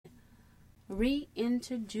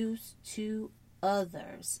reintroduced to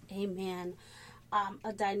others. Amen. A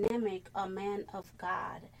man of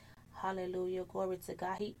God. Hallelujah. Glory to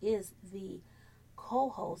God. He is the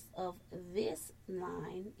co-host of this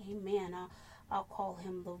line. Amen. I'll call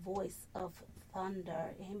him the voice of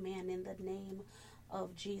thunder. Amen. In the name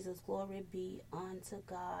of Jesus. Glory be unto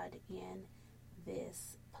God in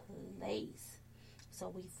this place. So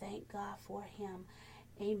we thank God for him.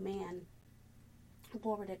 Amen.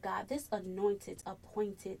 Glory to God. This anointed,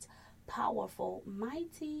 appointed, powerful,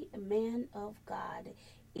 mighty man of God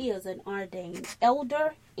is an ordained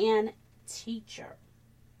elder and teacher.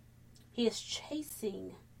 He is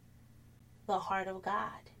chasing the heart of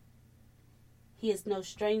God. He is no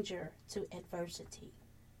stranger to adversity.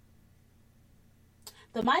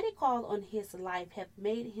 The mighty call on his life have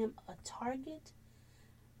made him a target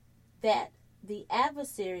that the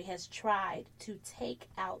adversary has tried to take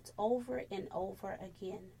out over and over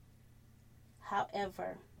again.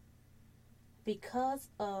 However, because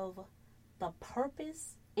of the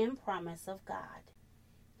purpose and promise of God,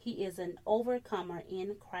 he is an overcomer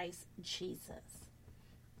in Christ Jesus.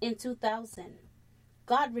 In 2000,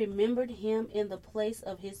 God remembered him in the place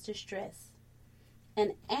of his distress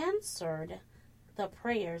and answered the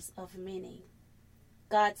prayers of many.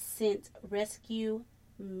 God sent rescue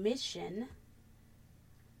mission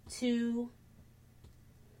to,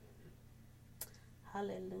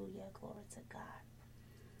 hallelujah, glory to God.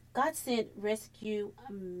 God sent rescue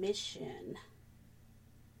mission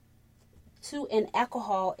to an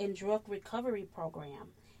alcohol and drug recovery program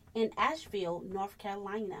in Asheville, North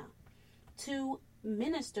Carolina, to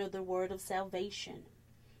minister the word of salvation.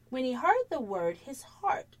 When he heard the word, his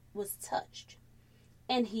heart was touched,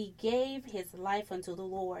 and he gave his life unto the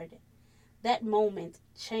Lord. That moment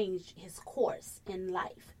changed his course in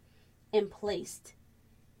life and placed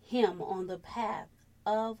him on the path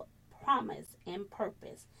of promise and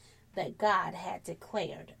purpose that God had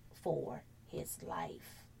declared for his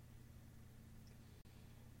life.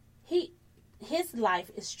 His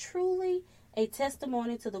life is truly a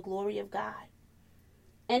testimony to the glory of God,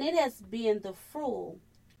 and it has been the fuel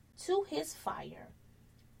to his fire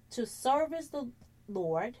to service the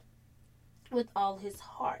Lord with all his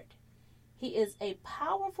heart. He is a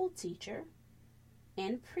powerful teacher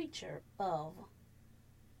and preacher of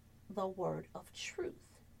the word of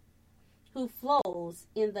truth, who flows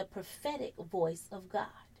in the prophetic voice of God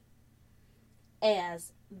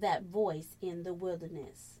as that voice in the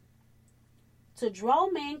wilderness. To draw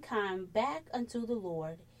mankind back unto the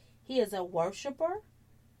Lord, he is a worshiper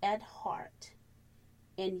at heart,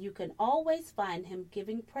 and you can always find him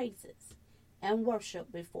giving praises and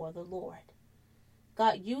worship before the Lord.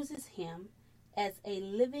 God uses him as a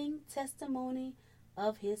living testimony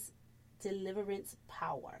of his deliverance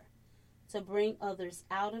power to bring others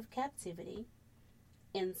out of captivity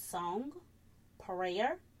in song,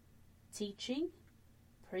 prayer, teaching,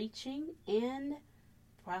 preaching, and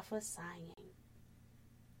prophesying.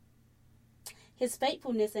 His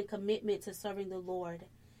faithfulness and commitment to serving the Lord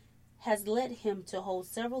has led him to hold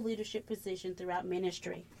several leadership positions throughout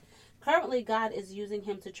ministry. Currently, God is using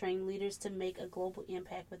him to train leaders to make a global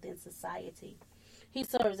impact within society. He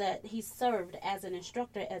served as an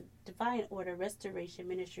instructor at Divine Order Restoration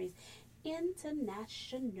Ministries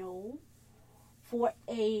International for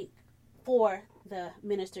the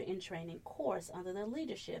Minister in Training course under the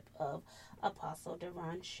leadership of Apostle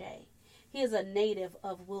Deron Shea. He is a native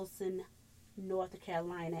of Wilson, North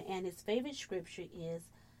Carolina, and his favorite scripture is,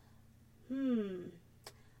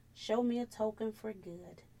 show me a token for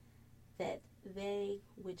good, that they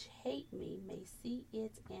which hate me may see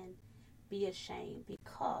it and be ashamed,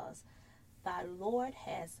 because thy Lord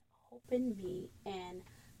has opened me and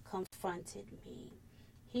confronted me.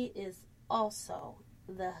 He is also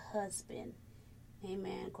the husband,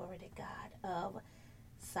 amen, glory to God, of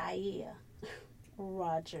Saia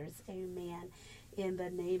Rodgers, amen, in the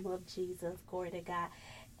name of Jesus, glory to God.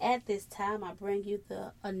 At this time, I bring you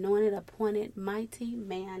the anointed, appointed, mighty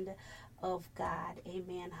man of God,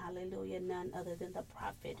 amen, hallelujah, none other than the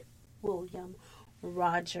prophet William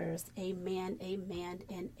Rodgers, amen, amen,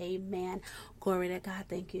 and amen. Glory to God.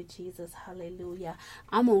 Thank you, Jesus. Hallelujah.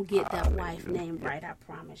 I'm going to get that wife name right, I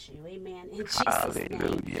promise you. Amen. In Jesus'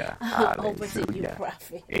 name. Over to you,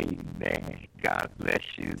 prophet. Amen. God bless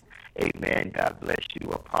you. Amen. God bless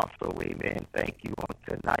you, Apostle. Amen. Thank you on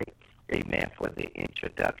tonight. Amen. For the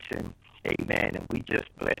introduction. Amen. And we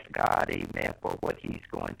just bless God. Amen. For what he's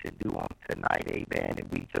going to do on tonight. Amen. And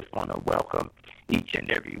we just want to welcome each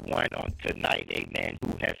and every one on tonight. Amen.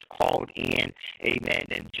 Who has called in, amen,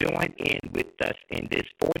 and join in with us in this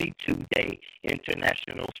 42-day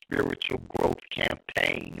International Spiritual Growth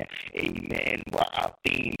Campaign, amen, well, our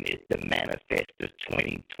theme is the Manifest the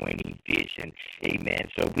 2020 Vision, amen.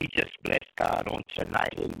 So we just bless God on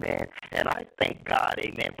tonight, amen. And I thank God,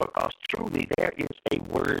 amen, because truly there is a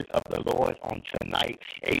word of the Lord on tonight,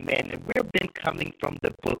 amen. And we've been coming from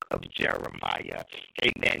the book of Jeremiah,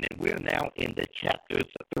 amen. And we're now in the chapters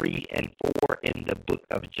 3 and 4 in the book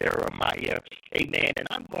of Jeremiah, amen. And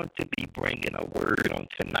I'm going to be bringing a word on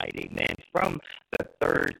tonight, amen, from the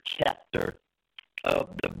 3rd chapter of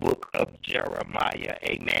the book of Jeremiah,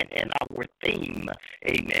 amen. And our theme,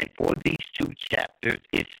 amen, for these 2 chapters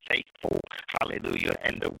is faithful, hallelujah.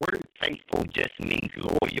 And the word faithful just means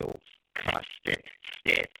loyal, constant,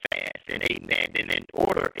 steadfast, and amen. And in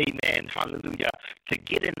order, amen, hallelujah, to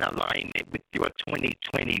get in alignment with your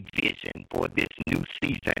 2020 vision for this new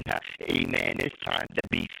season, amen, it's time to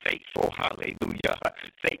be faithful, hallelujah.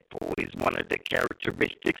 Faithful is one of the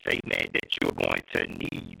characteristics, amen, that you're going to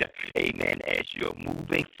need, amen, as you're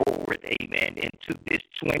moving forward, amen, into this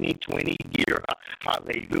 2020 year,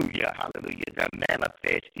 hallelujah, hallelujah, to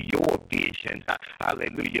manifest your vision,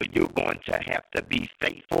 hallelujah. You're going to have to be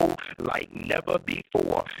faithful like never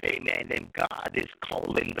before, amen. And God is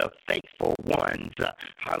calling the faithful ones,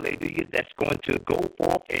 hallelujah, that's going to go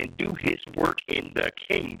forth and do his work in the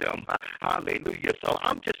kingdom, hallelujah. So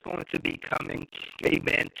I'm just going to be coming,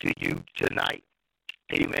 amen, to you tonight,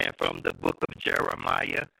 amen, from the book of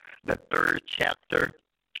Jeremiah, the 3rd chapter.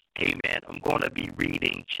 Amen. I'm going to be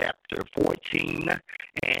reading chapter 14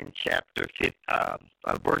 and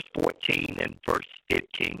verse 14 and verse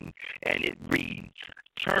 15. And it reads,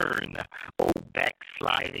 "Turn, O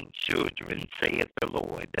backsliding children, saith the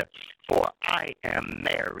Lord, for I am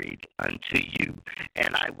married unto you,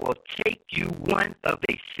 and I will take you one of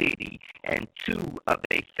a city and 2 of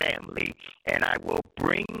a family, and I will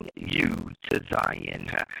bring you to Zion,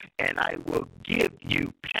 and I will give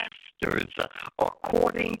you pastors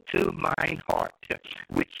according to mine heart,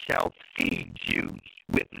 which shall feed you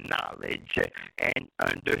with knowledge and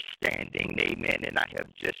understanding." Amen. And I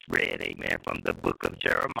have just read, amen, from the book of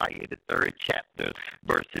Jeremiah, the 3rd chapter,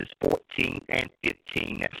 verses 14 and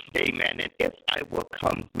 15. Amen. And if I will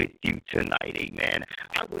come with you tonight, amen,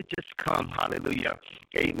 I would just come, hallelujah,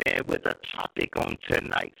 amen, with a topic on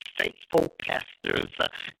tonight: faithful pastors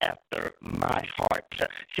after my heart.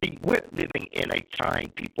 See, we're living in a time,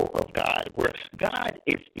 people of God, where God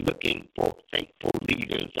is looking for faithful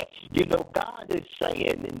leaders. You know, God is saying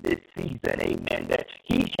in this season, amen, that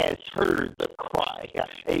he has heard the cry.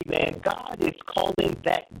 Amen. God is calling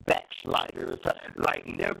back backsliders like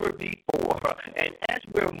never before. And as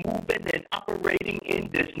we're moving and operating in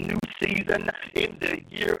this new season, in the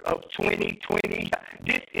year of 2020,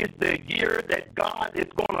 this is the year that God is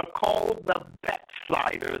going to call the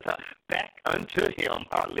backsliders back unto him.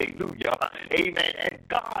 Hallelujah. Amen. And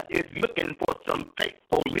God is looking for some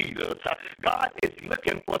faithful leaders. God is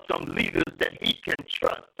looking for some leaders that he can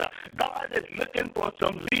trust. God is looking for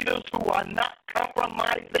some leaders who are not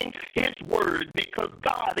compromising his word, because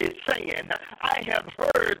God is saying, I have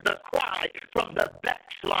heard the cry from the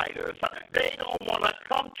backsliders. They don't want to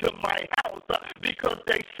come to my house because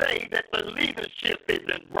they say that the leadership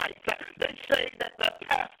isn't right. They say that the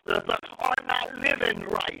pastors are not living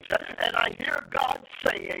right. And I hear God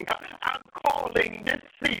saying, I'm calling this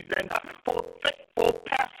season for faithful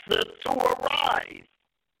pastors to arise,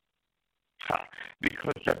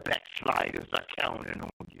 because the backsliders are counting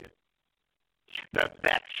on you. The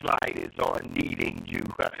backsliders are needing you.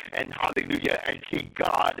 And hallelujah. And see,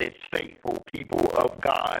 God is faithful, people of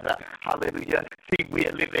God. Hallelujah. See,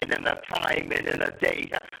 we're living in a time and in a day,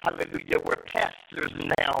 hallelujah, where pastors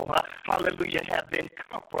now, hallelujah, have been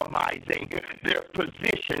compromising their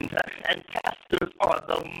positions. And pastors are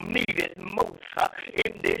the needed most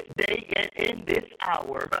in this day and in this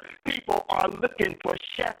hour. People are looking for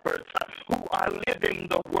shepherds who are living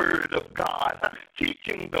the word of God,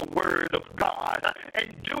 teaching the word of God,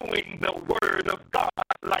 and doing the word of God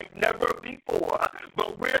like never before.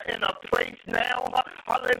 But we're in a place now,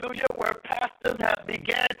 hallelujah, where pastors have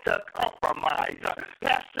begun to compromise.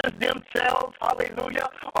 Pastors themselves, hallelujah,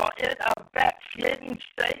 are in a backslidden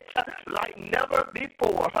state like never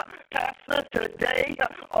before. Pastors today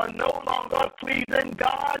are no longer pleasing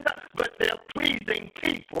God, but they're pleasing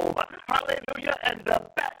people. Hallelujah. And the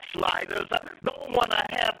backsliders don't want to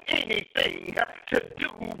have anything to do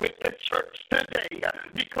with the church today,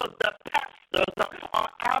 because the pastors are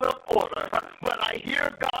out of order. But I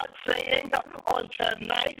hear God saying on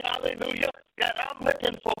tonight, hallelujah, that I'm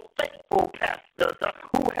looking for faithful pastors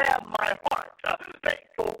who have my heart,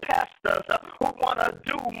 faithful pastors who want to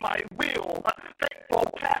do my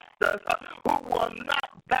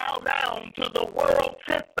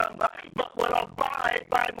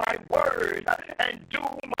my word and do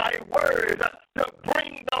my word to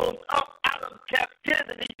bring those up out of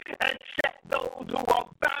captivity and set those who are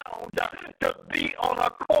bound to be on a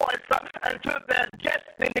course unto their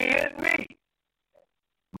destiny in me.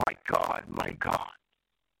 My God, my God.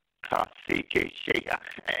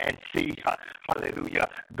 And see, hallelujah,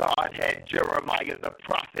 God had Jeremiah the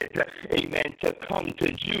prophet, amen, to come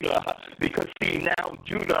to Judah, because see now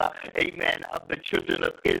Judah, amen, of the children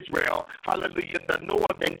of Israel, hallelujah, the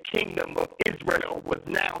northern kingdom of Israel was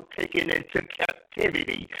now taken into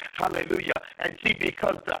captivity, hallelujah, and see,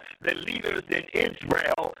 because the leaders in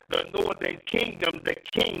Israel, the northern kingdom, the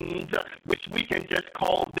kings, which we can just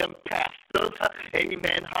call them pastors,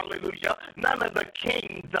 amen, hallelujah, none of the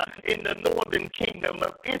kings in the northern kingdom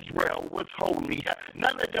of Israel was holy.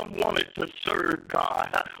 None of them wanted to serve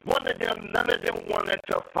God. None of them wanted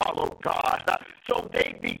to follow God. So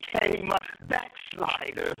they became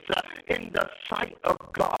backsliders in the sight of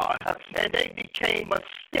God, and they became a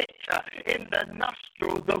stench in the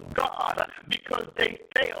nostrils of God because they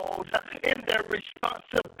failed in their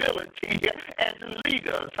responsibility as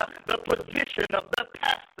leaders, the position of the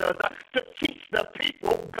pastors, to teach the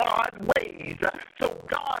people God's ways. So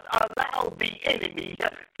God allowed the enemy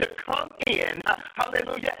to come in,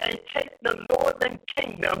 hallelujah, and take the northern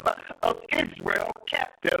kingdom of Israel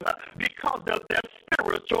captive because of their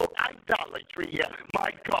spiritual idolatry.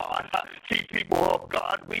 My God, see, people of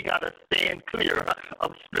God, we got to stand clear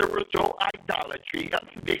of spiritual idolatry,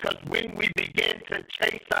 because when we begin to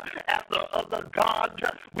chase after other gods,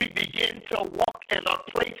 we begin to walk in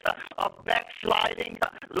a place of backsliding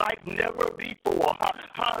like never before.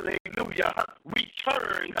 Hallelujah. We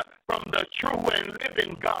turn from the true and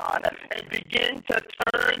living God and begin to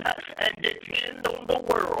turn and depend on the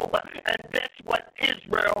world. And that's what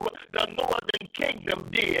Israel, the northern kingdom,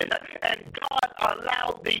 did. And God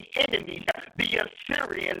allowed the enemy, the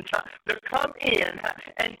Assyrians, to come in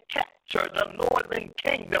and capture the northern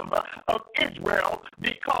kingdom of Israel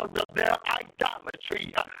because of their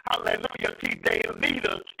idolatry. Hallelujah. See, their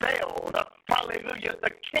leaders failed. Hallelujah.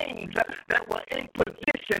 The kings that were in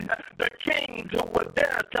position, the kings who were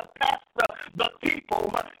there to pastor the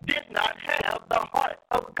people, did not have the heart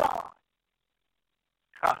of God.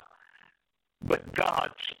 But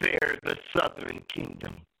God spared the southern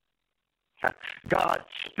kingdom. God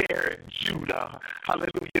spared Judah,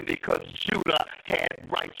 hallelujah, because Judah had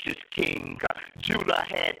righteous king. Judah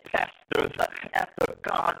had pastors after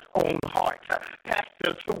God's own heart,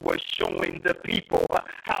 pastors who were showing the people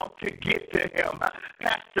how to get to him,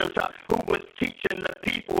 pastors who was teaching the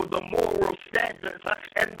people the moral standards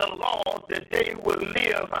and the laws that they would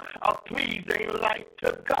live a pleasing life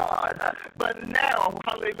to God. But now,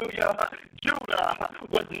 hallelujah, Judah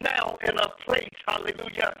was now in a place,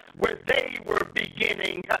 hallelujah, where they were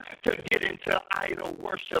beginning to get into idol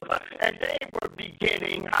worship, and they were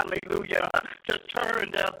beginning, hallelujah, to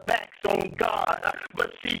turn their backs on God.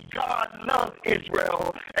 But see, God loved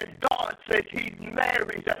Israel, and God said he's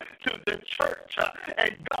married to the church,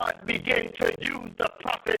 and God began to use the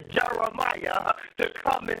prophet Jeremiah to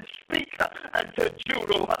come and speak unto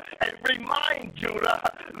Judah and remind Judah,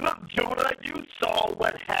 look, Judah, you saw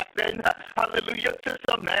what happened, hallelujah, to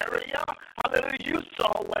Samaria. Hallelujah, you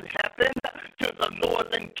saw what happened to the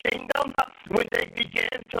northern kingdom when they began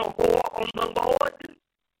to whore on the Lord.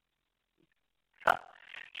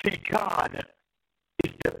 See, God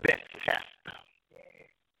is the best pastor.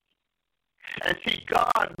 And see,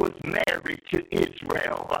 God was married to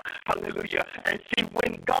Israel. Hallelujah. And see,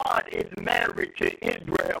 when God is married to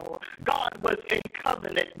Israel, God was in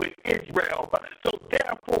covenant with Israel. So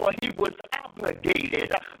therefore, he was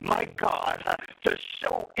obligated, my God, to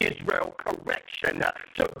show Israel correction,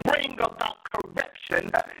 to bring about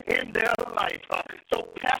correction in their life. So,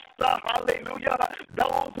 Pastor, hallelujah,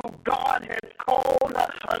 those who God has called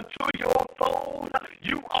unto your fold,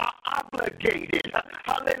 you are obligated,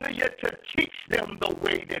 hallelujah, to teach them the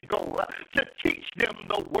way to go, to teach them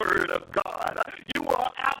the word of God. You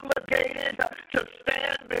are obligated to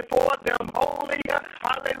stand before them holy,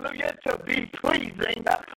 hallelujah, to be pleasing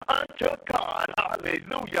unto God,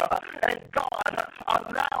 hallelujah. And God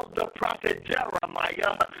allowed the prophet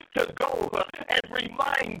Jeremiah to go and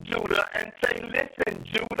remind Judah and say, listen,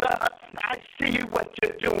 Judah, I see what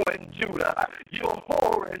you're doing, Judah. You're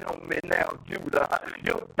whoring on me now, Judah.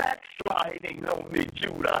 You're backsliding on me,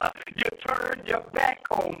 Judah. You turned your back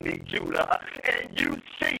on me, Judah. And you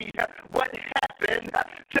see what happened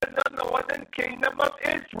to the northern kingdom of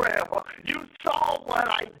Israel. You saw what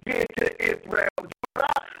I did to Israel, Judah,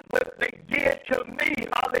 what they did to me,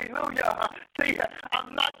 hallelujah. See,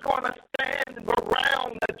 I'm not going to stand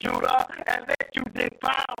around, Judah, and let you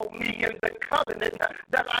defile me in the covenant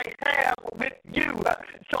that I might have with you.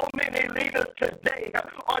 So many leaders today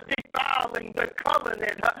are defiling the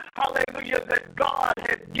covenant, hallelujah, that God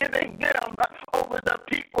has given them over the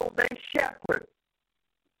people they shepherd.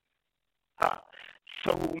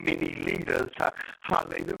 So many leaders,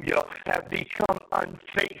 hallelujah, have become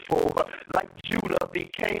unfaithful, like Judah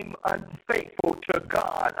became unfaithful to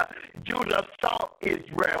God. Judah saw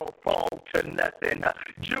Israel fall to nothing.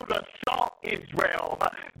 Judah saw Israel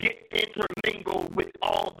get intermingled with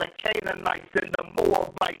all the Canaanites and the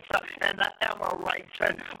Moabites and the Amorites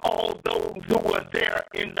and all those who were there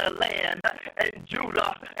in the land. And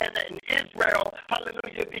Judah and Israel,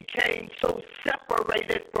 hallelujah, became so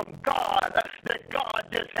separated from God that God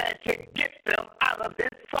just had to get them out of his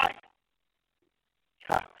sight.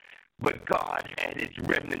 But God had his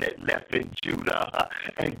remnant left in Judah,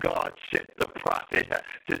 and God sent the prophet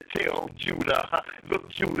to tell Judah, look,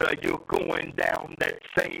 Judah, you're going down that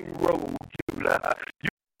same road, Judah. You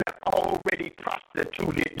have already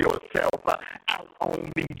prostituted yourself out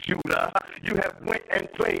on me, Judah. You have went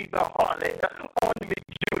and played the harlot on me,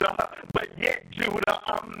 Judah. But yet, Judah,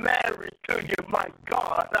 I'm married to you, my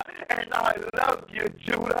God, and I love you,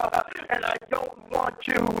 Judah, and I don't want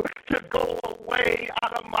you to go away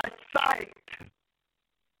out of my sight.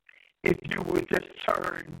 If you would just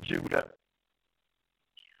turn, Judah,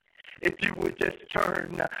 if you would just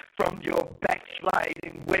turn from your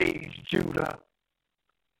backsliding ways, Judah,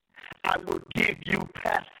 I will give you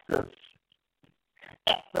pastors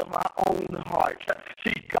after my own heart.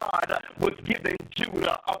 See, God was giving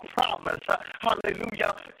Judah a promise.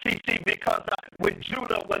 Hallelujah. See, because when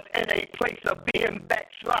Judah was in a place of being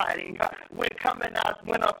backsliding,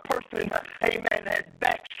 when a person, amen, has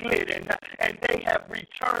backslidden and they have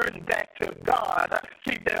returned back to God,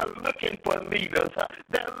 see, they're looking for leaders.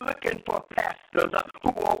 They're looking for pastors who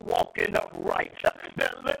are walking upright.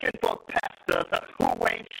 They're looking for pastors who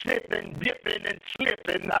ain't slipping, dipping, and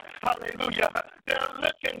slipping. Hallelujah. They're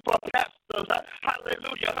looking for pastors,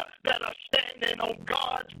 hallelujah, that are standing on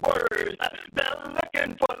God's words. They're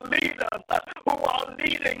looking for leaders who are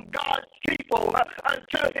leading God's people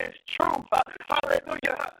unto his truth.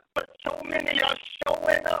 Hallelujah. But so many are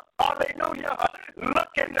showing up, hallelujah,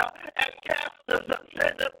 looking at pastors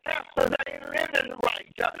and the pastors ain't living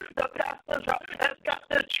right. The pastors has got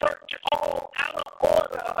the church all out of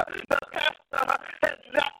order. The pastor has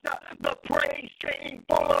got the praise team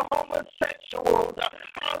full of homosexuals.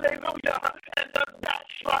 Hallelujah. And the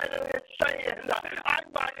backslider is saying, I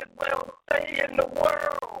might as well stay in the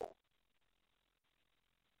world.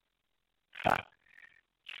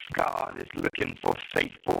 God is looking for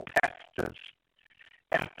faithful pastors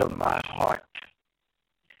after my heart.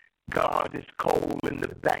 God is calling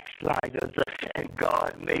the backsliders, and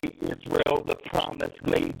God made Israel the promise,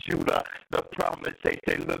 made Judah the promise. They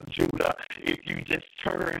say, look, Judah, if you just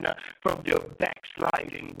turn from your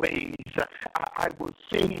backsliding ways, I will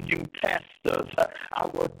send you pastors. I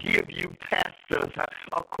will give you pastors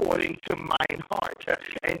according to mine heart,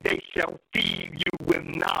 and they shall feed you with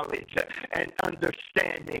knowledge and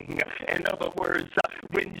understanding. In other words,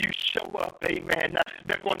 when you show up, amen,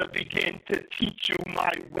 they're going to begin to teach you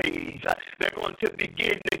my ways. They're going to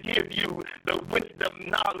begin to give you the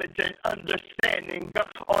wisdom, knowledge, and understanding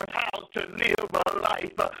on how to live a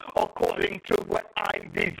life according to what I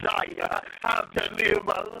desire, how to live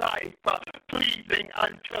a life pleasing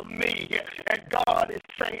unto me. And God is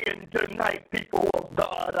saying tonight, people of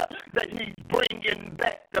God, that he's bringing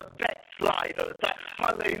back the backsliders.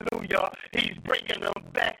 Hallelujah. He's bringing them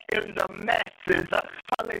back in the masses.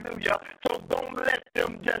 Hallelujah. So don't let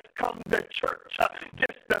them just come to church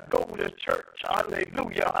just to go to church.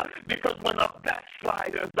 Hallelujah. Because when the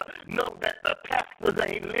backsliders know that the pastors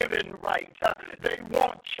ain't living right, they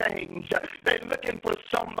want change. They're looking for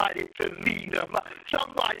somebody to lead them,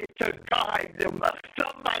 somebody to guide them,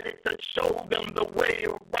 somebody to show them the way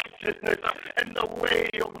of righteousness and the way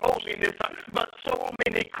of holiness. But so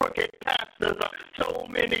many crooked pastors, so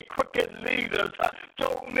many crooked leaders,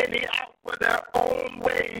 so many out for their own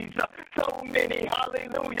ways, so many,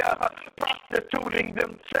 hallelujah, prostituting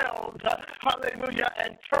themselves, hallelujah,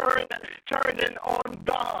 and turning on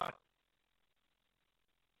God.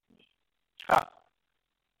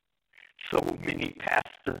 So many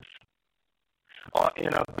pastors are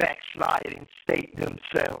in a backsliding state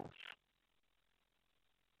themselves.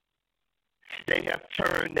 They have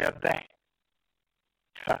turned their back.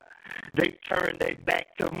 They turned their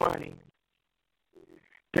back to money.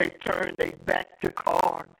 They turned their back to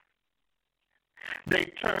cars. They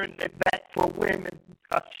turned their back for women.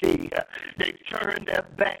 I see. They turned their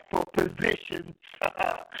back for positions.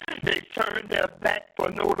 They turned their back for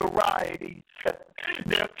notoriety.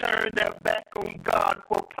 They'll turn their back on God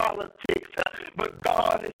for politics. But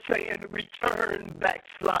God is saying, return,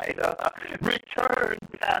 backslider. Return,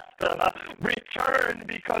 pastor. Return,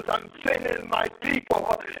 because I'm sending my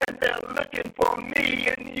people and they're looking for me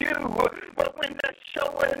and you. But when they're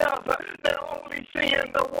showing up, they're only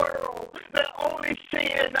seeing the world. They're only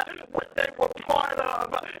seeing what they were part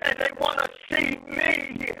of. And they want to see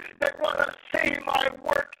me. They want to see my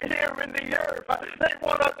work here in the earth. They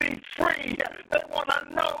want to be free. They want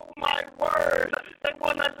to know my word. They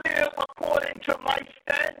want to live according to my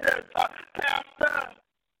standards. Pastor,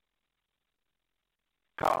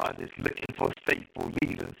 God is looking for faithful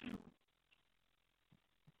leaders.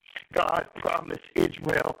 God promised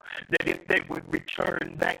Israel that if they would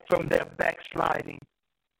return back from their backsliding,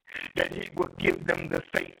 that he would give them the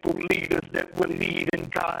faithful leaders that will lead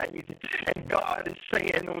and guide. And God is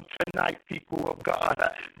saying on tonight, people of God,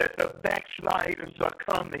 that the backsliders are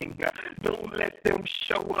coming. Don't let them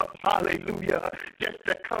show up, hallelujah, just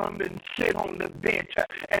to come and sit on the bench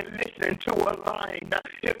and listen to a lying,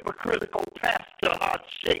 hypocritical pastor,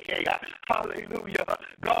 hallelujah.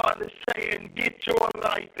 God is saying, get your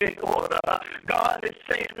life in order. God is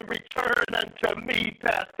saying, return unto me,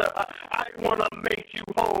 pastor. I want to make you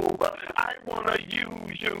whole. I want to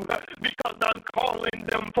use you because I'm calling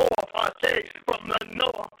them forth. I say from the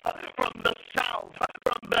north, from the south,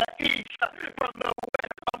 from the east, from the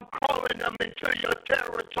west. I'm calling them into your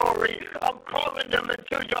territory. I'm calling them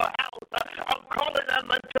into your house. I'm calling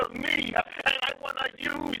them into me. And I want to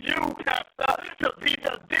use you, pastor, to be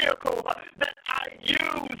the vehicle that I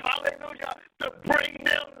use, hallelujah, to bring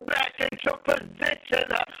them back into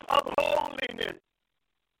position of holiness.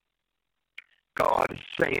 God is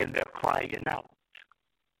saying they're crying out.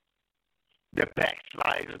 The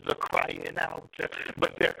backsliders are crying out,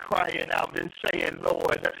 but they're crying out and saying,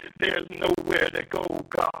 Lord, there's nowhere to go,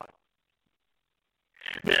 God.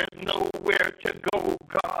 There's nowhere to go,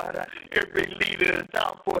 God. Every leader is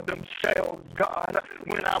out for themselves, God.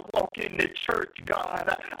 When I walk in the church,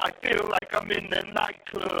 God, I feel like I'm in the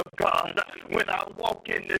nightclub, God. When I walk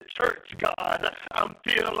in the church, God, I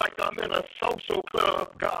feel like I'm in a social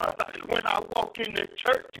club, God. When I walk in the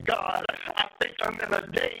church, God, I think I'm in a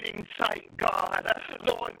dating site, God.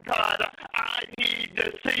 Lord God, I need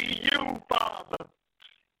to see you, Father.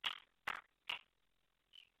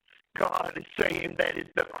 God is saying that is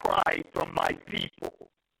the cry from my people.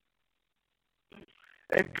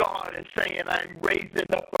 And God is saying, I'm raising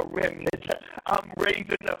up a remnant. I'm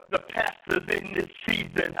raising up the pastors in this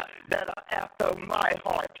season that are after my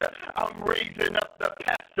heart. I'm raising up the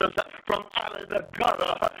pastors from out of the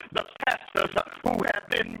gutter, the pastors who have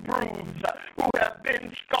been bruised, who have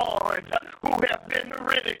been scarred, who have been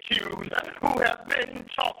ridiculed, who have been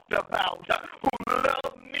talked about, who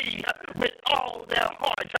love me with all their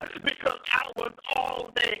heart because I was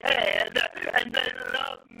all they had, and they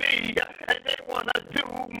love me, and they want to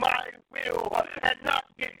do my will and not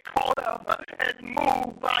get caught up and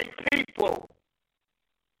move my people.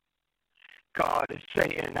 God is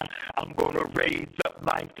saying, I'm going to raise up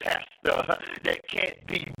my pastor that can't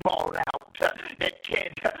be bought out, that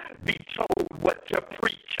can't be told what to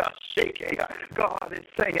preach. God is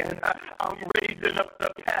saying, I'm raising up the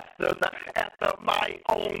pastors after my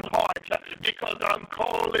own heart because I'm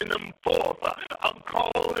calling them forth. I'm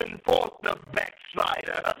calling forth the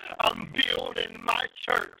backslider. I'm building my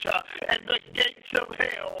church, and the gates of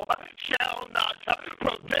hell shall not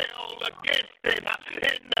prevail against it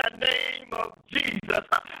in the name of Jesus.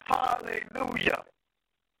 Hallelujah.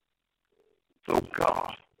 So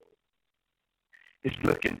God is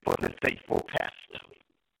looking for the faithful pastor.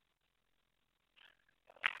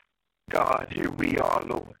 God, here we are,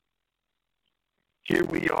 Lord. Here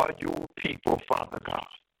we are, your people, Father God.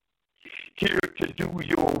 Here to do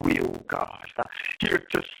your will, God. Here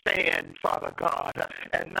to stand, Father God,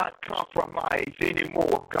 and not compromise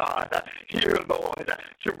anymore, God. Here, Lord,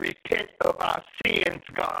 to repent of our sins,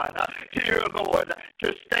 God. Here, Lord,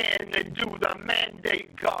 to stand and do the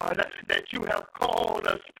mandate, God, that you have called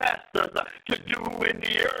us pastors to do in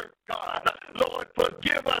the earth, God. Lord,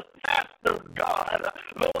 forgive us, pastors, God.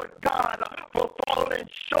 Lord God, for falling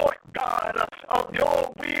short, God, of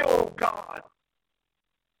your will, God.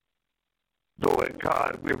 Lord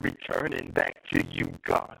God, we're returning back to you,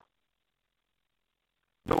 God.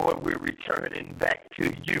 Lord, we're returning back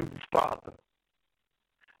to you, Father.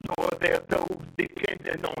 Lord, there are those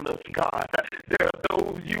dependent on us, God. There are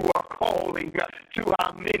those you are calling to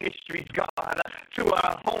our ministries, God, to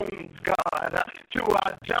our homes, God, to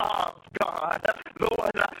our jobs, God. God.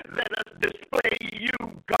 Lord, let us display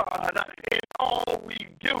you, God, in all we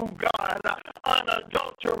do, God,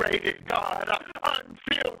 unadulterated, God,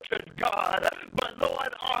 unfiltered, God, but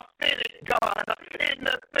Lord, authentic, God, in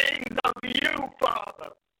the things of you,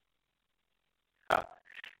 Father.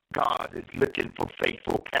 God is looking for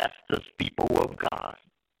faithful pastors, people of God.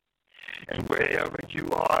 And wherever you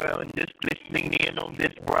are and just listening in on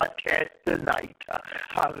this broadcast tonight,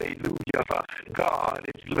 hallelujah, God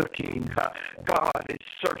is looking, God is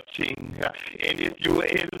searching, and if you're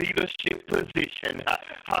in leadership position,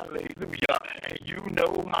 hallelujah, and you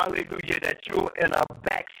know, hallelujah, that you're in a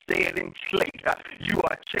backsliding slate, you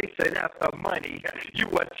are chasing after money, you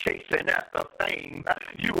are chasing after fame,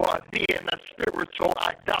 you are being a spiritual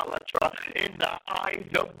idolater in the eyes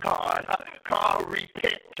of God. God,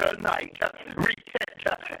 repent tonight.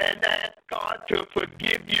 Repent and ask God to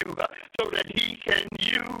forgive you so that he can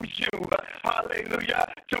use you,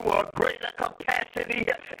 hallelujah, to a greater capacity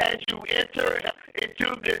as you enter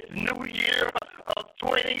into this new year of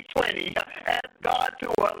 2020. Ask God to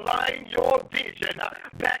align your vision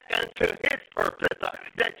back into his purpose,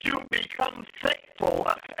 that you become faithful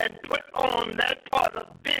and put on that part of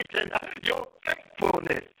vision, your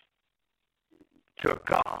faithfulness to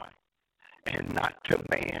God and not to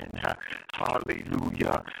man.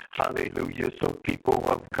 Hallelujah. Hallelujah. So people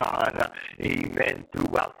of God, amen,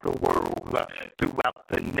 throughout the world, throughout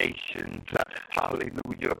the nations,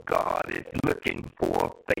 hallelujah, God is looking for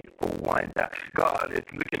a faithful one. God is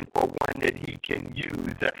looking for one that he can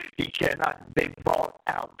use. He cannot be bought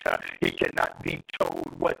out. He cannot be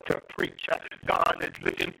told what to preach. God is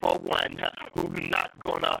looking for one who's not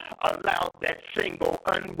going to allow that single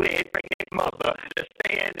unwed mother to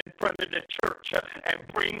stand in front of the church and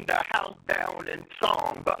bring the house down in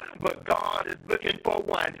song. But God is looking for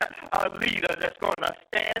one, a leader that's going to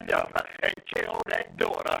stand up and tell that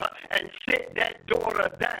daughter and sit that daughter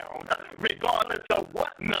down, regardless of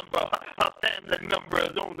what member her family member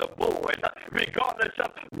is on the board, regardless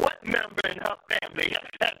of what member in her family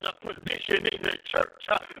has a position in the church,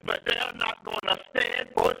 but they're not going to stand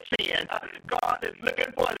for sin. God is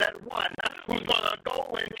looking for that one who's going to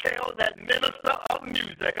go and tell that minister of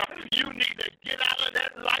music, you need to get out of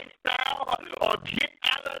that lifestyle or get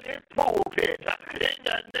out of this pulpit. In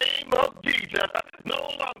the name of Jesus, no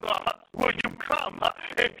longer will you come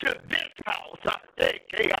into this house.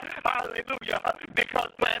 Hallelujah.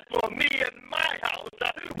 Because as for me and my house,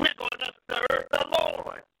 we're going to serve the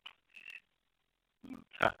Lord.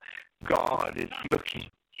 God is looking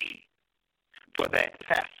for that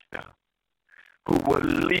pastor who will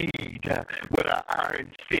lead with an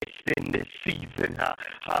iron fist in this season.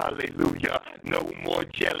 Hallelujah. No more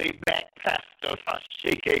jellyback pastors.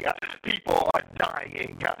 People are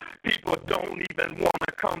dying. People don't even want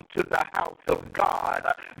to come to the house of God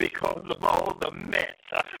because of all the mess,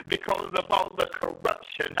 because of all the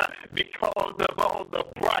corruption, because of all the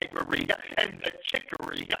bribery and the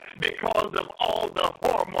chicory, because of all the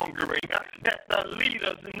whoremongering that the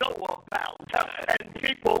leaders know about and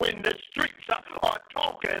people in the streets are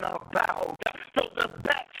talking about. So the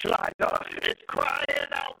backslider is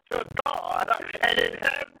crying out to God, and it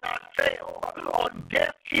has not failed on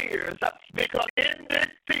deaf ears, because in this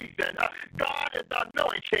season, God is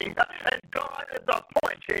anointing and God is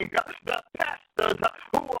appointing the pastors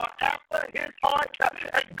who are after his heart,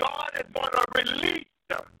 and God is going to release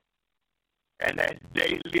them. And as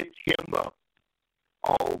they lift him up,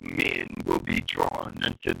 all men will be drawn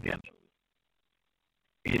unto them.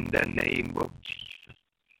 In the name of Jesus,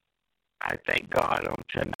 I thank God on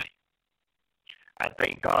tonight. I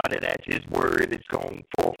thank God that as his word is going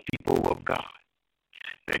forth, people of God,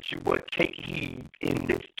 that you will take heed in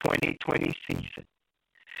this 2020 season,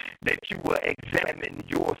 that you will examine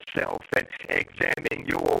yourself and examine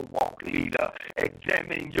your walk leader,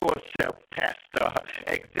 examine yourself, pastor,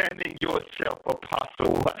 examine yourself,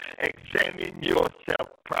 apostle, examine yourself,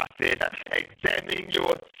 prophet, examine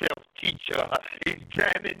yourself, teacher,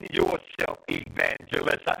 examine yourself,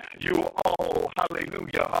 evangelist. You all,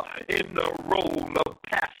 hallelujah, in the role of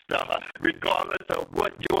pastor, regardless of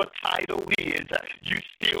what your title is, you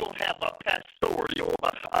still have a pastoral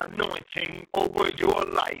anointing over your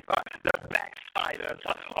life. The backsliders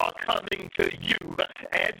are coming to you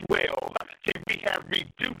as well. See, we have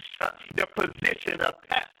reduced the position of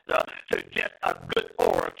pastor to just a good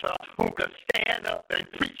orator who can stand up and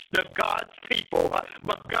preach to God's people.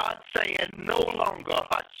 But God's saying no longer,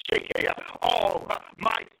 all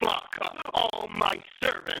my flock, all my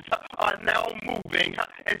servants are now moving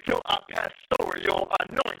into a pastoral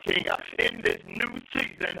anointing in this new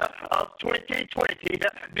season of 2020,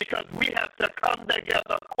 because we have to come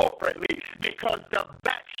together corporately, because the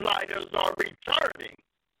backsliders backsliders are returning.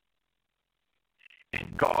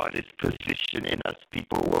 And God is positioning us,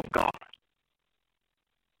 people of God,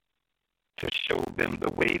 to show them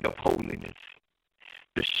the way of holiness,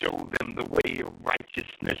 to show them the way of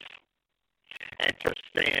righteousness, and to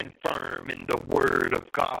stand firm in the Word of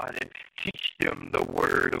God and teach them the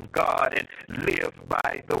Word of God and live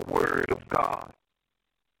by the Word of God.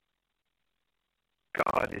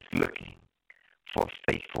 God is looking for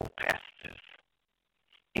faithful pastors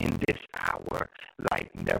in this hour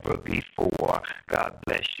like never before. God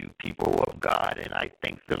bless you, people of God, and I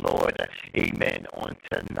thank the Lord, amen, on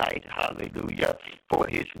tonight, hallelujah, for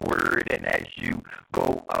his word. And as you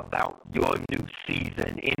go about your new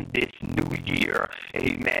season in this new year,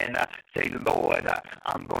 amen, say, Lord,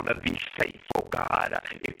 I'm going to be faithful, God.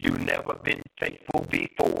 If you've never been faithful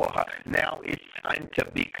before, now it's time to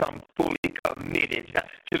become fully committed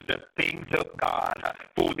to the things of God,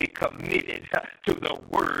 fully committed to the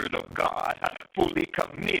Word of God, fully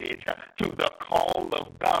committed to the call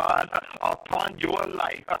of God upon your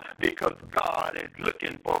life, because God is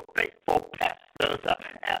looking for faithful pastors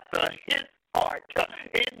after his heart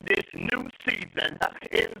in this new season.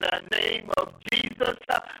 In the name of Jesus,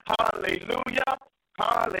 hallelujah.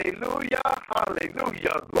 Hallelujah,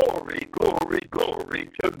 hallelujah, glory, glory, glory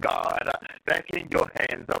to God. Back in your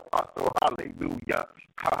hands, Apostle, hallelujah,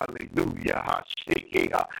 hallelujah,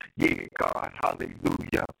 yeah, God,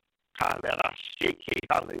 hallelujah, hallelujah,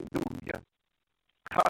 hallelujah.